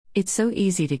It's so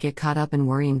easy to get caught up in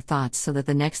worrying thoughts so that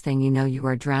the next thing you know you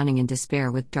are drowning in despair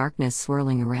with darkness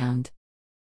swirling around.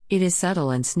 It is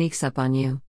subtle and sneaks up on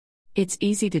you. It's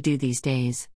easy to do these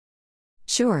days.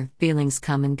 Sure, feelings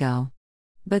come and go.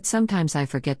 But sometimes I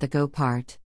forget the go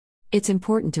part. It's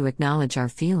important to acknowledge our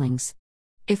feelings.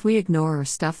 If we ignore or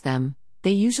stuff them,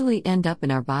 they usually end up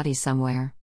in our body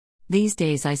somewhere. These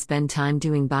days I spend time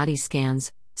doing body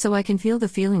scans, so I can feel the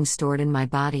feelings stored in my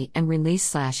body and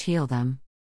release/heal them.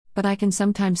 But I can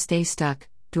sometimes stay stuck,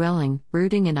 dwelling,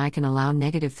 brooding, and I can allow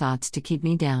negative thoughts to keep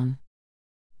me down.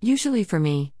 Usually for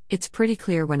me, it's pretty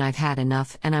clear when I've had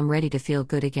enough and I'm ready to feel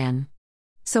good again.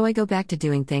 So I go back to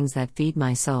doing things that feed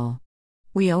my soul.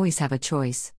 We always have a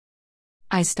choice.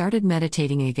 I started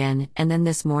meditating again, and then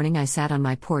this morning I sat on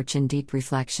my porch in deep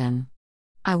reflection.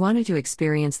 I wanted to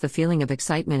experience the feeling of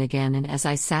excitement again, and as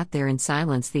I sat there in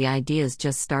silence, the ideas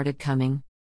just started coming.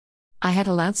 I had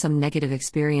allowed some negative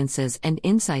experiences and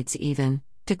insights even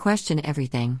to question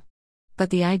everything. But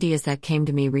the ideas that came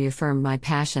to me reaffirmed my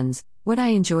passions, what I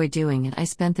enjoy doing, and I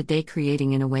spent the day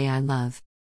creating in a way I love.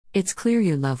 It's clear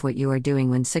you love what you are doing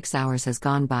when 6 hours has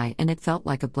gone by and it felt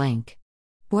like a blank.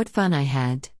 What fun I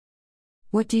had.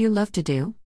 What do you love to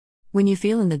do? When you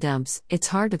feel in the dumps, it's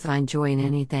hard to find joy in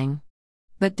anything.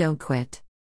 But don't quit.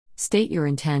 State your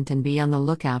intent and be on the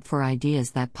lookout for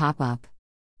ideas that pop up.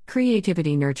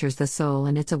 Creativity nurtures the soul,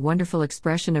 and it's a wonderful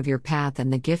expression of your path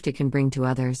and the gift it can bring to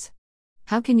others.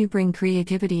 How can you bring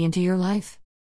creativity into your life?